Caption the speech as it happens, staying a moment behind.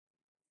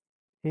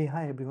Hey,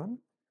 hi everyone.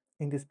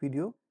 In this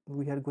video,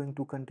 we are going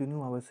to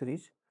continue our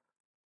series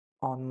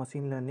on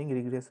machine learning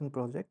regression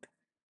project.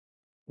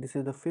 This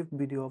is the fifth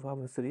video of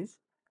our series,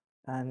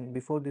 and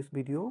before this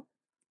video,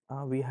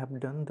 we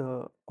have done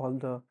the all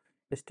the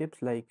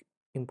steps like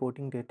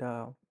importing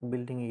data,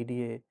 building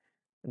EDA,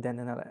 then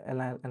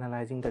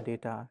analyzing the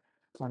data.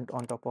 On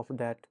top of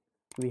that,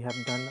 we have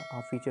done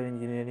feature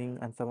engineering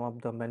and some of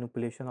the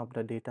manipulation of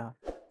the data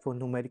for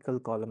numerical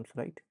columns,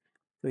 right?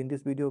 So in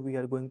this video, we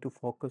are going to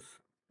focus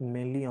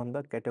mainly on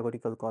the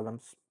categorical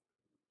columns.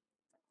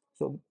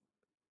 So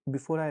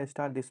before I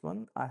start this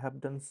one, I have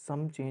done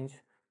some change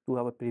to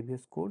our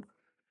previous code.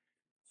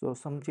 So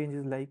some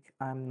changes like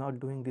I am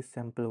not doing this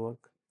sample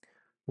work.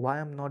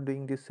 Why I'm not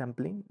doing this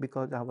sampling?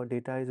 Because our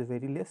data is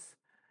very less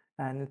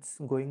and it's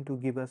going to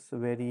give us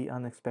very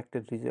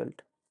unexpected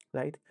result,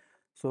 right?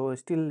 So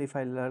still if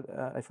I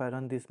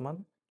run this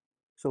one,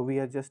 so we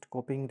are just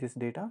copying this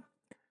data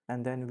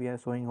and then we are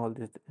showing all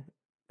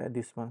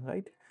this one,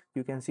 right?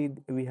 You can see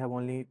we have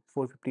only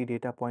 450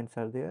 data points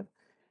are there.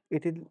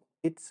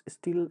 It's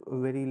still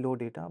very low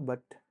data, but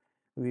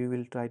we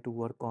will try to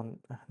work on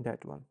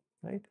that one,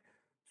 right?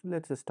 So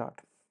let's start.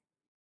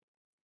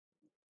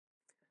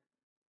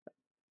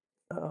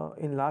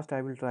 In last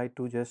I will try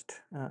to just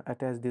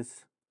attach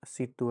this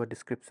sheet to a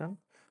description,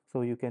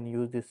 so you can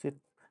use this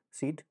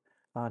sheet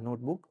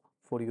notebook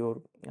for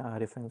your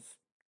reference.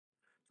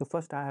 So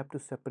first I have to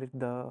separate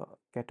the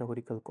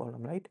categorical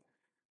column, right?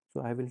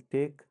 So I will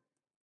take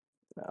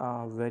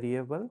a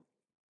variable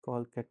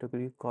called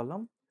category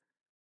column,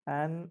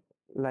 and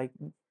like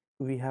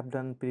we have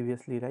done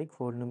previously, like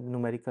for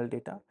numerical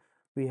data,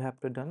 we have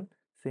to done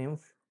same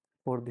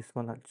for this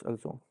one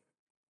also,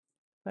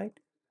 right?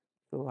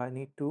 So I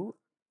need to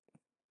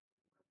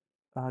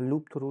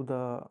loop through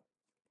the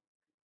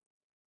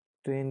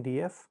train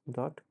df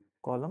dot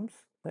columns,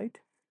 right?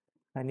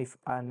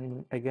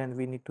 And again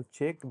we need to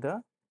check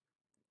the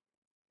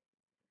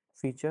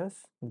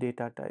features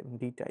data type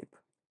d type.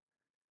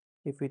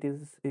 If it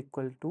is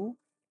equal to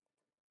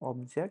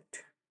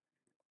object,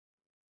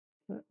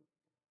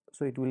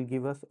 so it will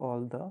give us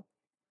all the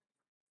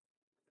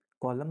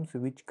columns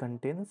which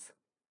contains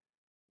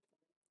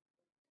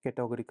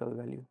categorical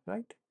value,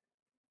 right?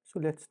 So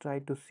let's try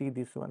to see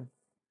this one.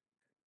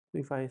 So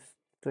if I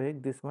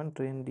take this one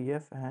train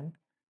df, and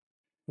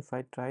if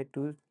I try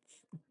to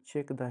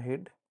check the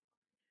head,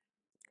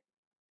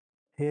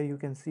 here you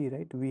can see,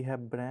 right, we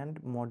have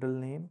brand, model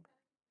name,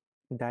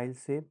 dial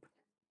shape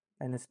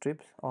and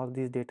strips. All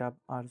these data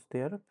are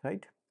there,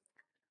 right?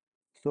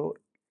 So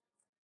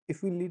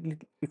if you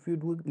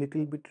do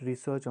little bit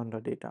research on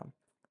the data,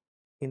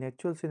 in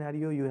actual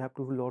scenario you have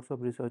to do lots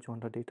of research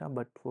on the data,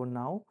 but for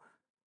now,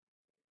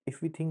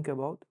 if we think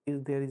about,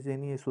 is there is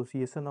any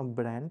association of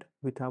brand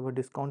with our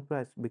discount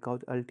price, because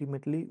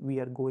ultimately we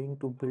are going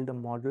to build a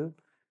model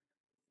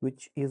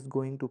which is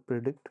going to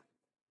predict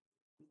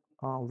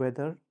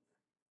whether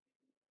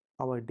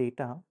our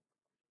data,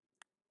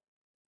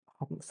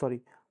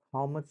 sorry,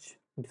 how much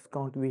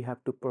discount we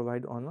have to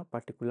provide on a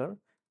particular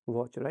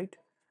watch, right?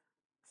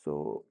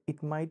 So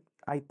it might,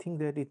 I think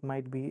that it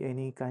might be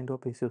any kind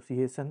of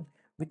association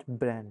with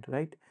brand,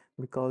 right?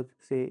 Because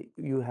say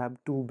you have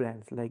two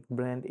brands, like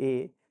brand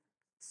A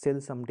sell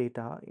some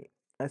data,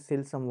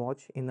 sell some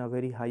watch in a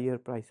very higher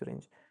price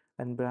range,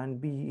 and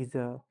brand B is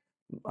a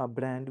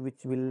brand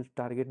which will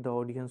target the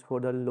audience for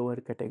the lower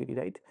category,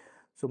 right?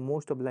 So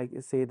most of, like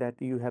say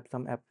that you have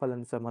some Apple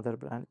and some other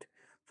brand,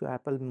 so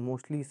Apple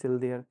mostly sell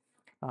their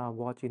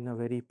watch in a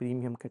very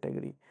premium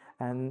category,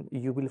 and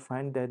you will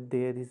find that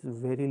there is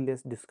very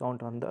less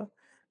discount on the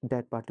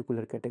that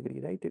particular category,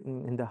 right,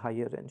 in the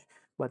higher range.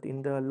 But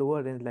in the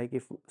lower range, like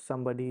if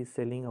somebody is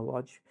selling a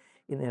watch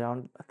in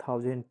around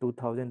 1,000,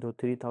 2,000 or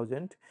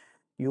 3,000,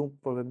 you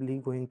probably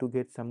going to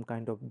get some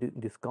kind of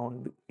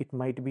discount. It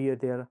might be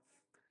their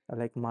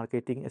like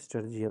marketing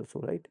strategy also,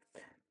 right?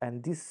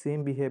 And this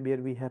same behavior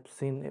we have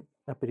seen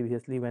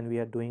previously when we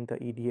are doing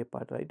the EDA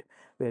part, right,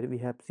 where we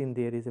have seen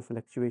there is a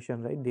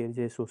fluctuation, right, there is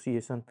a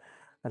association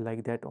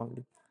like that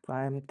only. So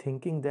I am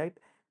thinking that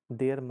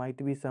there might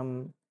be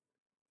some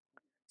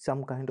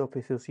kind of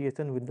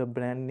association with the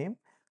brand name.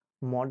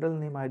 Model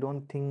name, I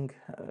don't think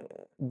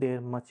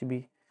there much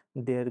be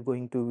there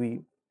going to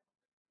be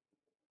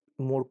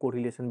more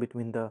correlation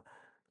between the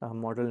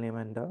model name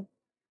and the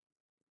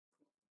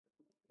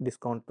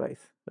discount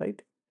price, right?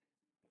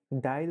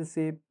 Dial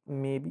shape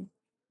maybe,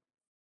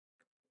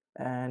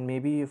 and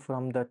maybe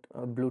from that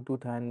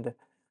Bluetooth and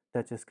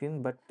touch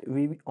screen, but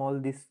we all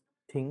this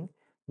thing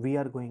we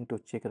are going to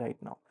check right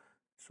now.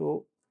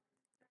 So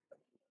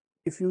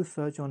if you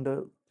search on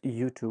the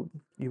YouTube,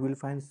 you will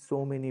find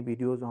so many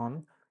videos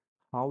on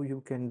how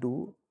you can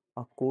do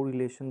a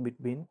correlation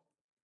between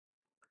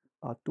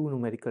two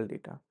numerical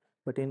data.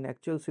 But in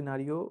actual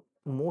scenario,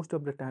 most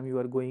of the time you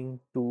are going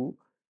to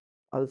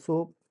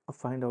also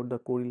find out the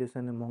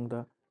correlation among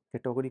the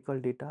categorical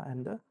data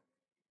and the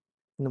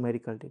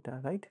numerical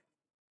data, right?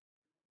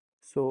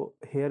 So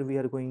here we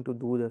are going to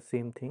do the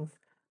same things.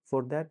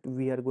 For that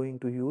we are going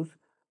to use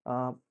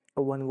a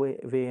one way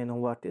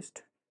Anova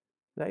test.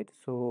 right?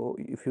 So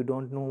if you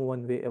don't know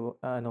one way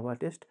Anova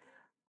test,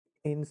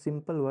 in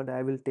simple word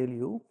I will tell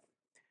you,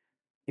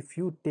 if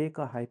you take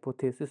a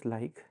hypothesis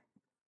like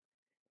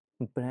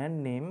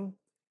brand name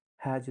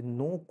has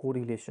no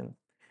correlation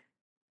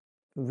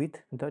with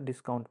the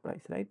discount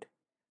price, right?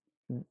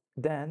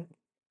 Then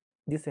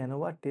this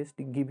ANOVA test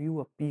give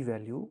you a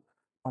p-value,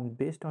 on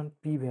based on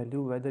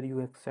p-value whether you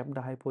accept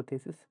the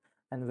hypothesis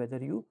and whether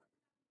you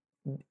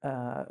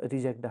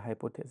reject the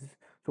hypothesis.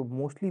 So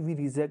mostly we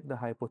reject the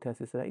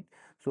hypothesis, right?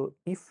 So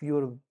if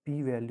your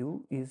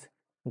p-value is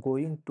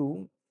going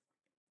to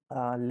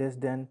less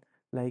than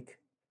like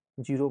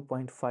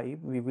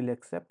 0.5, we will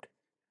accept,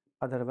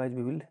 otherwise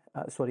we will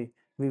sorry,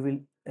 we will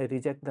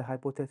reject the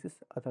hypothesis,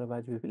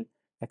 otherwise we will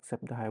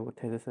accept the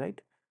hypothesis, right?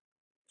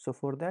 So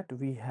for that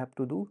we have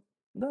to do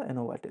the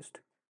ANOVA test.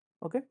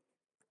 Okay,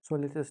 so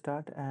let's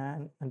start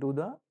and do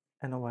the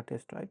ANOVA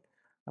test, right?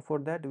 For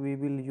that we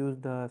will use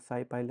the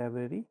SciPy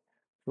library.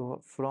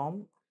 So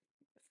from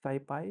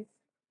SciPy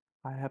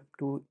I have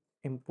to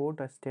import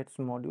a stats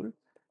module,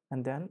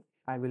 and then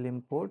I will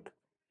import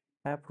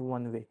app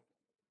one way,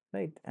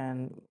 right?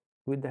 And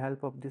with the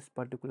help of this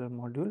particular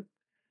module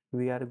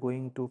we are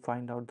going to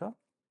find out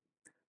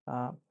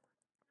uh,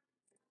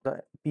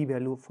 the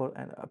p-value for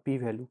an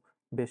p-value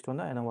based on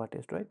the ANOVA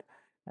test, right?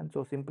 And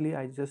so simply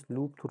I just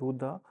loop through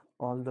the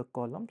all the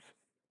columns,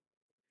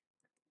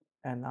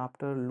 and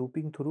after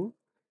looping through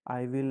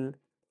I will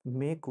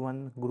make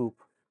one group.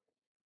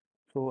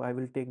 So I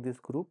will take this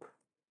group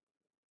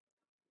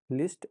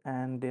list,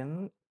 and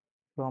then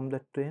from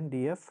the train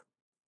df,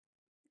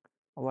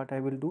 what I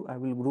will do, I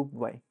will group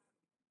by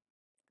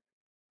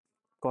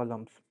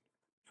columns.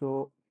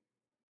 So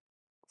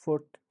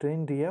for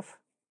train df,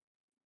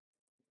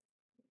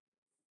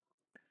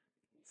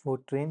 for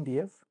train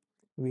df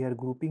we are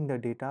grouping the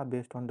data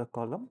based on the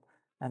column,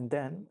 and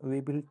then we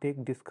will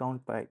take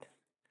discount price.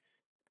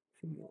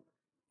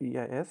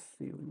 Yes,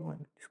 you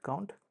want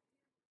discount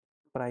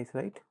price,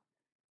 right?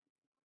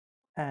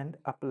 And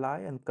apply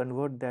and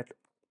convert that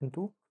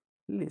into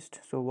list.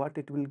 So what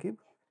it will give,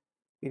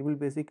 it will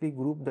basically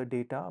group the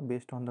data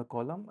based on the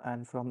column,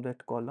 and from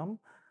that column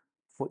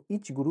for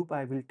each group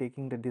I will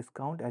taking the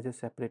discount as a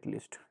separate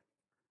list,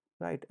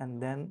 right?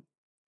 And then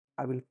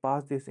I will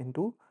pass this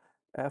into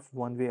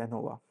f1 way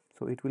ANOVA.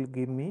 So it will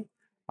give me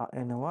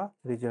ANOVA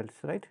results,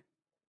 right?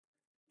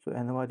 So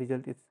ANOVA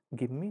result is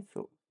give me.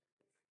 So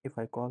if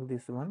I call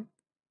this one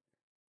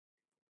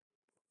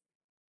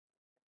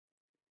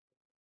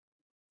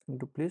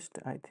into list,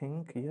 I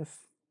think yes.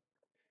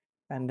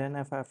 And then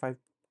if I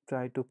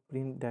try to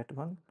print that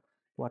one,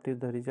 what is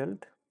the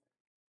result?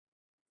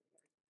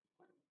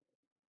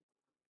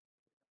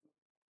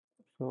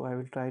 So I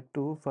will try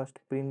to first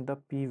print the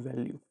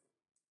p-value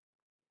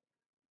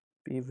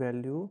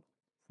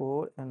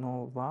for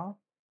ANOVA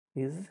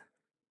is,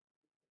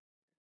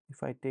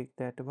 if I take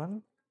that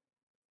one,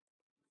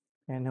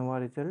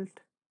 ANOVA result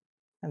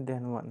and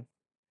then 1.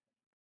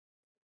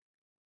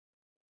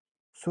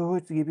 So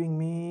it's giving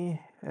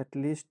me at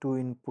least 2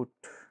 input.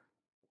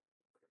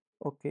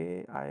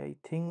 Okay, I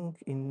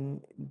think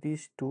in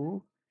these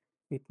two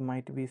it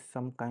might be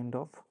some kind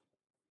of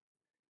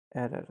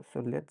error.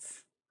 So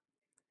let's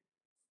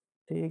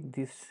take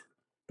this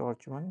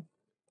torch one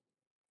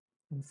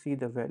and see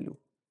the value.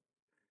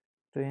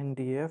 Train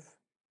df,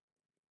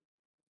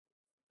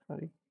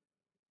 sorry,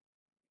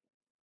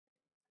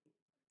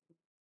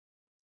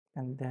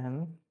 and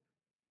then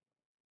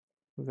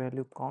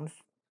value counts.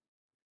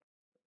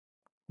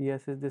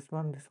 Yes, is this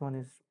one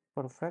is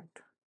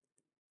perfect.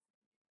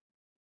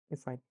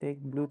 If I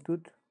take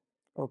Bluetooth,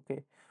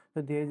 okay,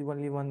 so there is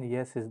only one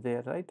yes is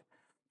there, right?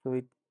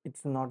 So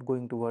it's not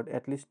going to work.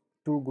 At least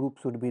two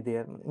groups should be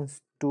there,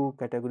 means two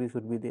categories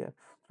should be there.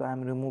 So I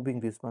am removing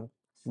this one,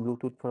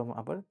 Bluetooth, from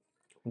our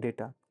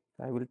data.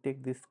 I will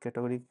take this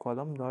category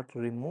column dot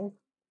remove,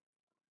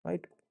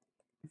 right?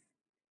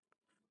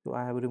 So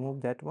I have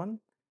removed that one,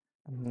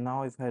 and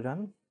now if I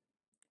run,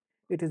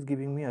 it is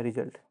giving me a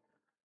result.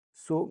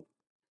 So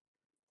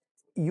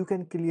you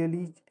can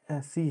clearly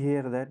see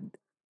here that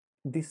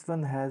this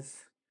one has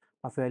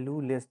a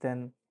value less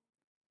than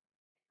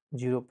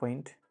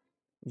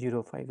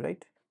 0.05,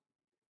 right?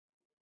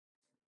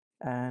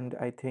 And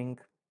I think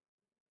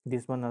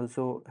this one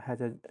also has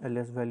a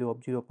less value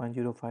of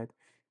 0.05.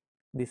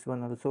 This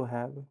one also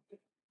have,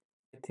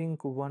 I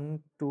think, 1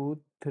 2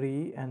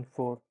 3 and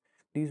 4.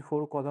 These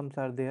four columns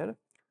are there,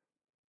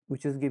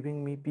 which is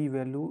giving me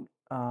p-value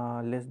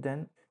less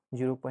than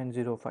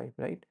 0.05,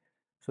 right?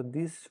 So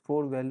this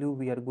four value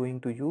we are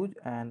going to use,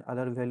 and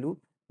other value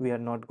we are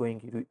not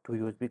going to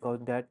use, because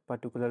that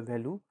particular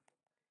value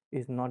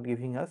is not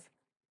giving us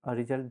a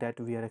result that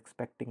we are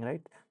expecting,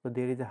 right? So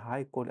there is a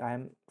high code. I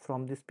am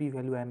from this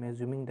p-value I am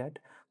assuming that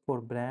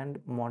for brand,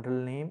 model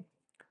name,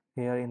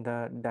 here in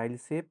the dial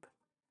shape,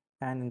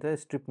 and in the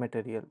strip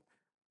material,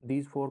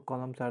 these four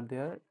columns are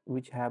there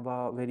which have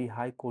a very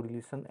high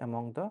correlation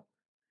among the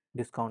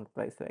discount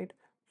price, right?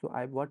 So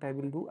what I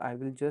will do, I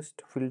will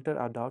just filter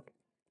out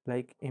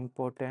like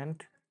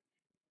important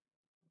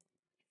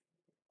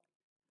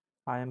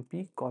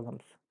IMP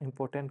columns,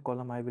 important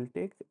column I will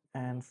take,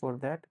 and for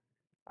that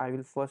I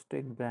will first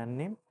take brand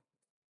name,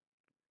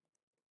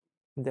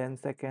 then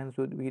second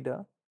should be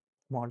the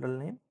model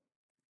name,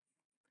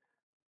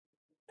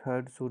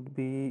 third should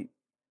be,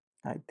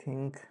 I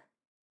think,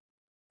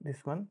 this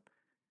one,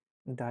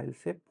 dial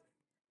shape,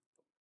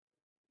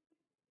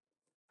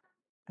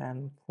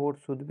 and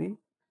fourth should be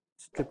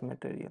strip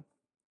material,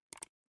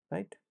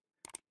 right?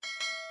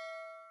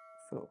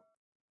 So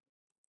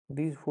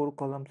these four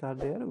columns are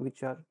there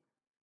which are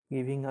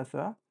giving us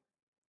a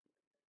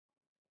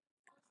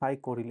high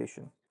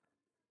correlation.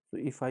 So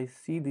if I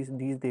see these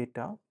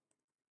data,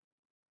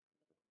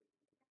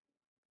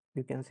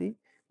 you can see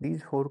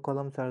these four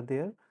columns are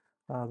there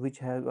which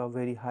have a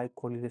very high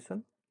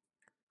correlation,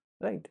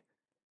 right?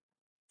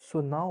 So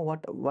now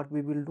what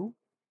we will do,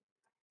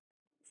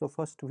 so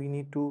first we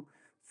need to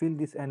fill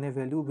this NA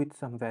value with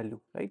some value,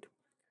 right?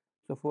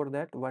 So for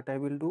that what I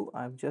will do,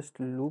 I've just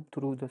loop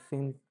through the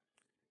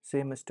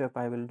same step.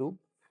 I will do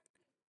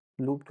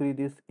loop through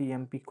these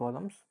EMP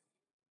columns,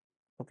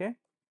 okay,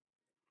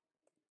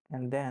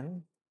 and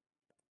then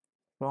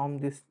from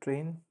this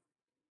train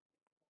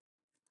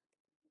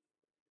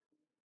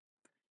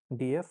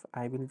df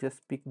I will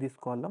just pick this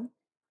column,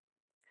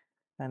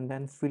 and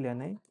then fill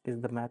NA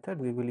is the method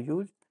we will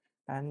use,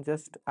 and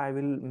just I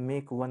will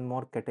make one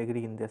more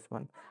category in this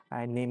one.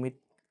 I name it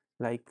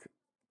like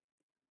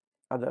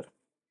other,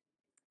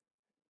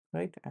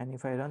 right? And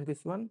if I run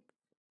this one,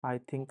 I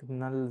think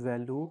null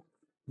value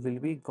will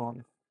be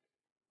gone.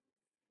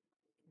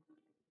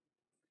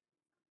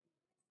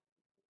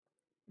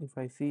 If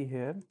I see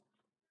here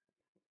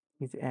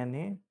is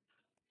NA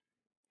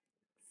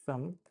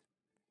sum,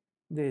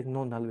 there is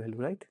no null value,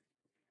 right?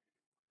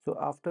 So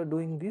after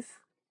doing this,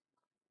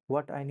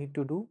 what I need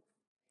to do,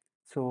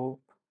 so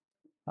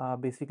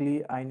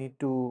basically I need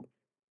to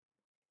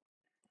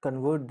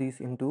convert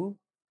this into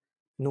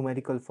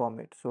numerical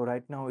format. So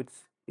right now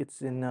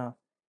it's in a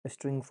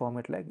string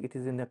format, like it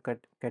is in a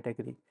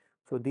category.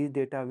 So these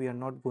data we are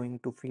not going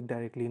to feed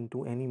directly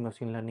into any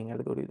machine learning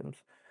algorithms,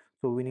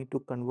 so we need to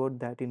convert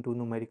that into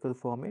numerical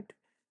format.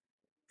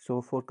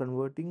 So for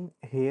converting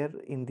here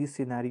in this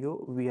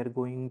scenario, we are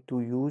going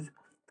to use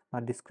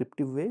a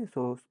descriptive way.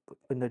 So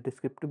in the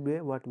descriptive way,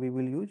 what we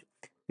will use,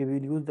 we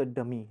will use the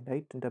dummy,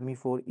 right? Dummy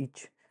for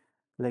each,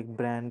 like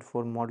brand,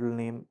 for model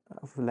name,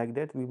 like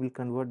that. We will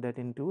convert that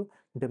into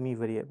dummy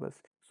variables.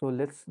 So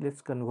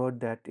let's convert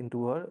that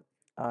into a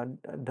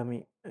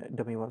dummy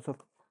one. So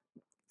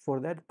for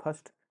that,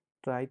 first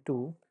try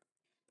to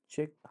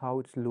check how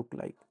it's look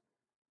like.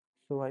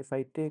 So if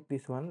I take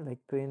this one like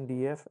train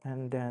df,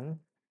 and then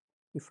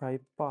if I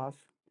pass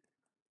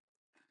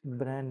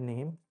brand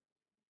name,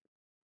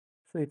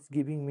 so it's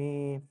giving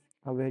me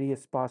a very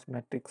sparse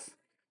matrix.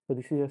 So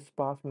this is a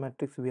sparse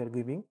matrix we are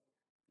giving.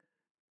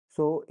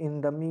 So in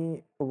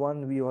dummy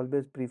one, we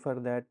always prefer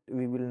that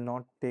we will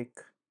not take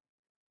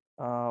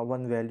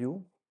one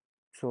value.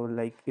 So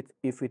like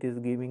if it is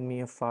giving me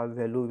a far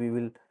value, we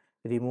will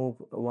remove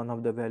one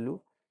of the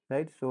value,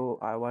 right? So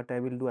what I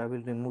will do, I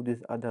will remove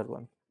this other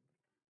one.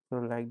 So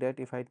like that,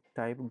 if I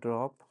type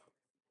drop,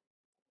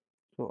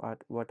 so at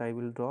what I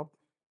will drop,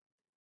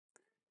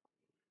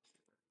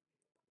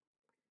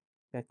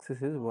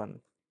 axis is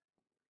 1.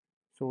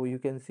 So you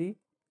can see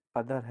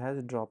other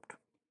has dropped.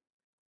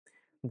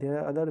 There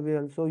are other way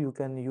also you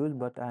can use,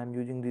 but I am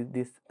using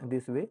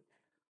this way,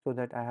 so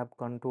that I have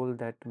control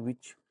that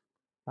which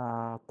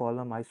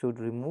column I should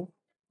remove,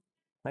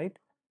 right?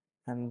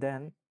 And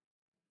then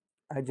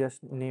I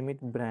just name it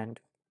brand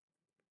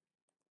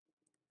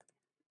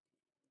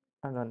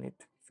and run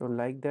it. So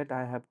like that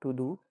I have to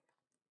do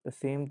the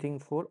same thing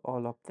for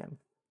all of them.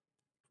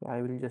 So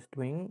I will just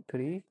doing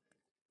 3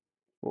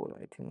 4,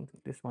 I think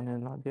this one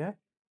is not there.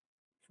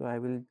 So I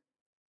will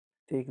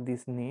take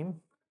this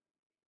name.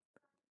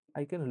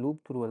 I can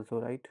loop through also,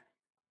 right?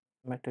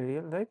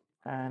 Material, right?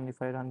 And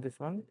if I run this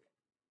one,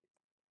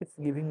 it's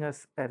giving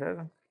us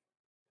error.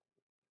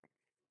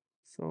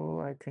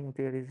 So I think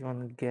there is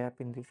one gap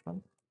in this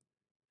one.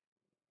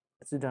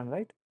 It's done,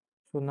 right?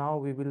 So now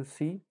we will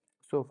see.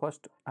 So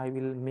first I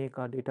will make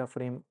a data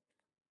frame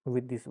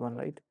with this one,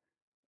 right?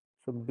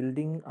 So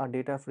building a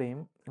data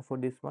frame for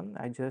this one,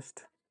 I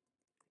just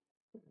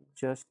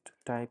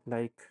type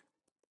like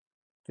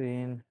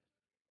train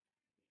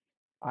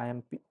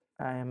imp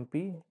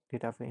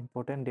data frame,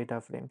 important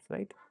data frames,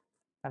 right?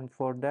 And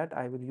for that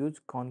I will use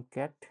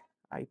concat.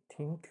 I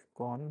think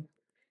concat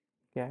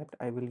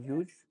I will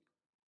use,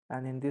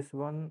 and in this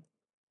one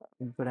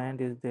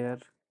brand is there,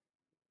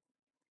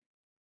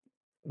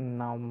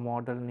 now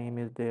model name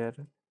is there,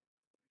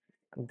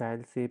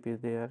 dial shape is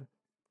there,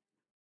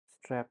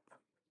 strap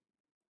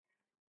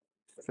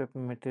strip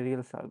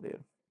materials are there,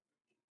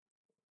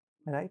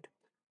 right?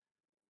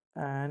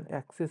 And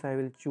axis I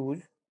will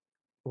choose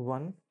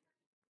 1.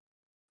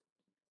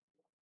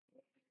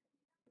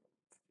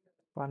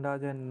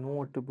 Pandas and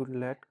no attribute,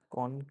 let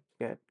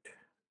concat,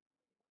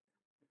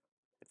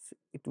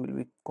 it will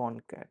be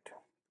concat,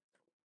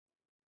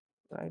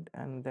 right?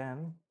 And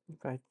then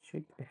if I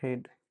check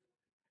head,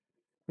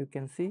 you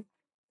can see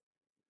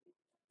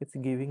it's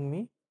giving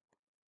me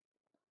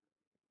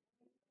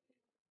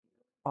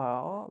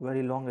a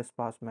very long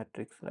sparse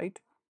matrix, right?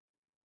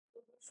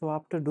 So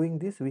after doing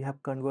this, we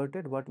have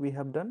converted what we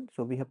have done.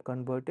 So we have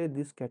converted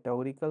these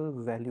categorical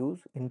values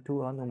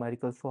into a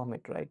numerical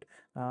format, right?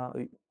 Uh,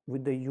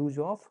 with the use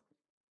of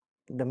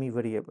dummy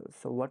variables.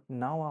 So what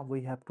now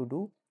we have to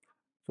do?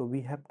 So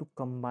we have to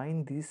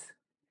combine this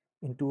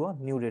into a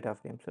new data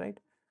frames, right?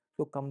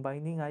 So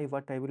combining,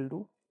 what I will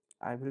do,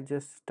 I will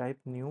just type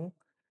new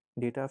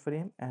data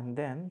frame and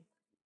then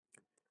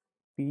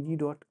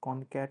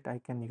pd.concat I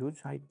can use,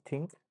 I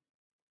think,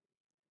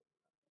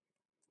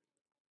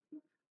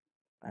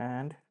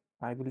 and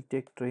I will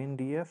take train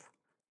df,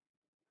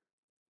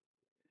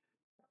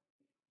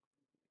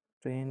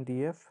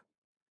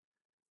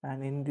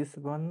 and in this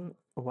one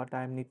what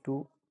I need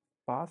to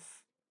pass,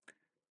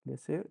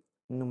 let's say,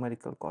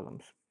 numerical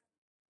columns.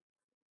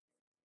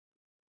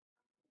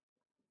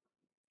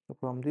 So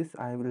from this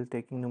I will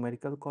taking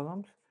numerical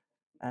columns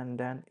and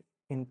then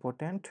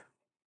important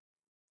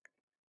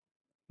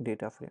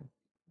data frame.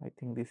 I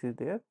think this is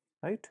there,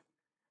 right?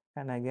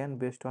 And again,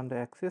 based on the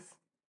axis,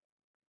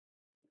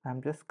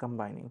 I'm just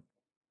combining.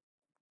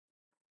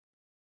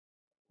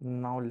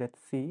 Now let's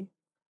see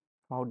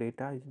how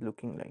data is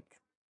looking like,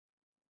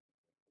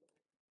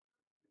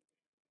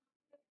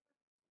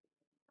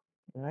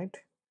 right?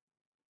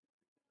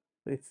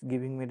 So it's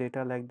giving me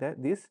data like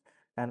that, this,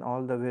 and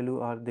all the value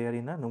are there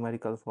in a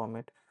numerical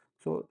format.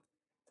 So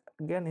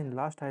again, in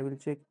last I will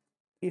check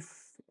if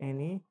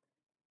any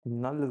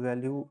null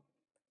value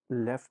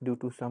left due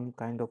to some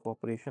kind of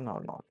operation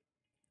or not.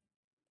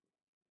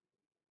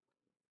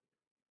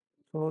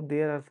 So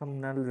there are some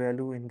null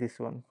value in this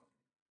one,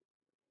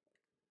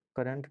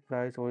 current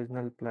price,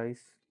 original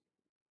price.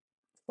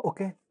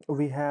 Okay,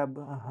 we have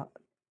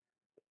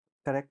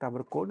correct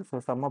our code. So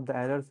some of the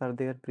errors are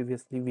there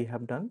previously we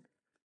have done,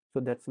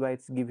 so that's why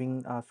it's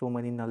giving so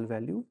many null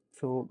value.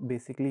 So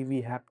basically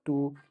we have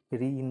to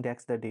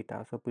re-index the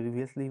data. So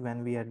previously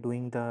when we are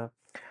doing the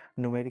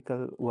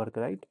numerical work,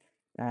 right,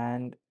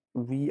 and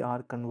we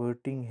are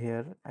converting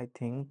here, I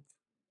think,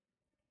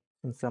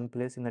 in some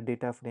place in a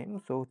data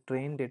frame. So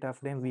train data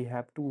frame, we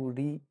have to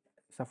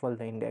reshuffle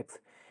the index.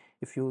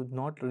 If you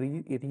not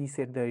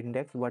reset the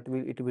index, what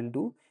will it will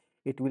do,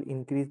 it will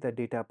increase the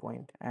data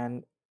point.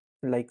 And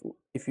like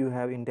if you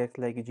have index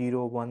like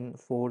 0 1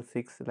 4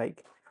 6,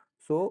 like,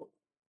 so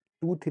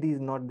 2 3 is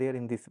not there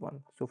in this one.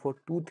 So for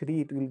 2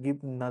 3 it will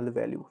give null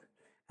value,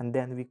 and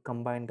then we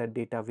combine the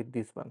data with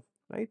this one,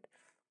 right?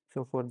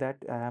 So for that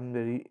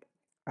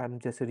I'm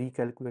just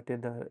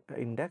recalculated the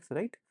index,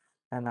 right?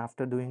 And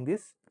after doing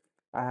this,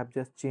 I have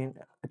just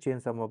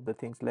changed some of the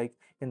things, like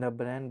in the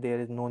brand there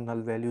is no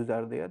null values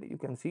are there, you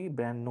can see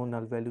brand no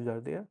null values are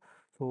there.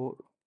 So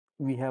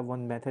we have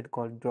one method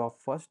called drop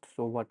first,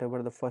 so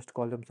whatever the first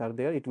columns are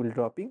there it will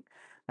dropping,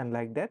 and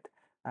like that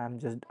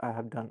I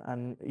have done.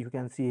 And you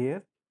can see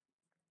here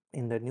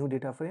in the new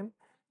data frame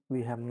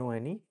we have no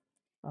any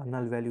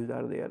null values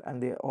are there,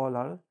 and they all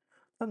are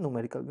a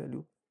numerical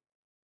value,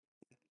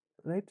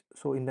 right?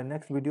 So in the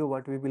next video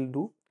what we will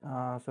do,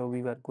 so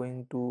we were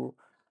going to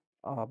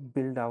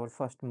build our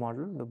first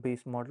model, the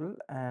base model,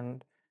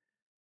 and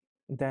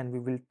then we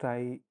will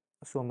try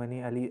so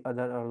many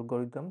other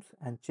algorithms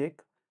and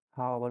check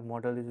how our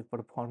model is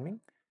performing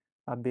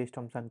based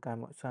on some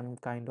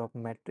kind of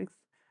metrics.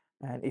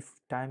 And if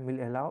time will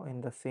allow,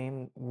 in the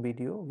same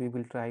video we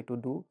will try to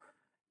do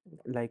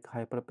like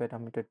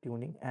hyperparameter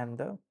tuning and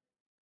the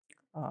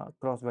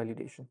cross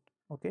validation.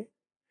 Okay,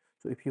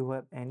 so if you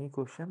have any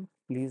question,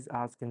 please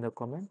ask in the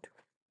comment.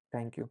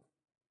 Thank you.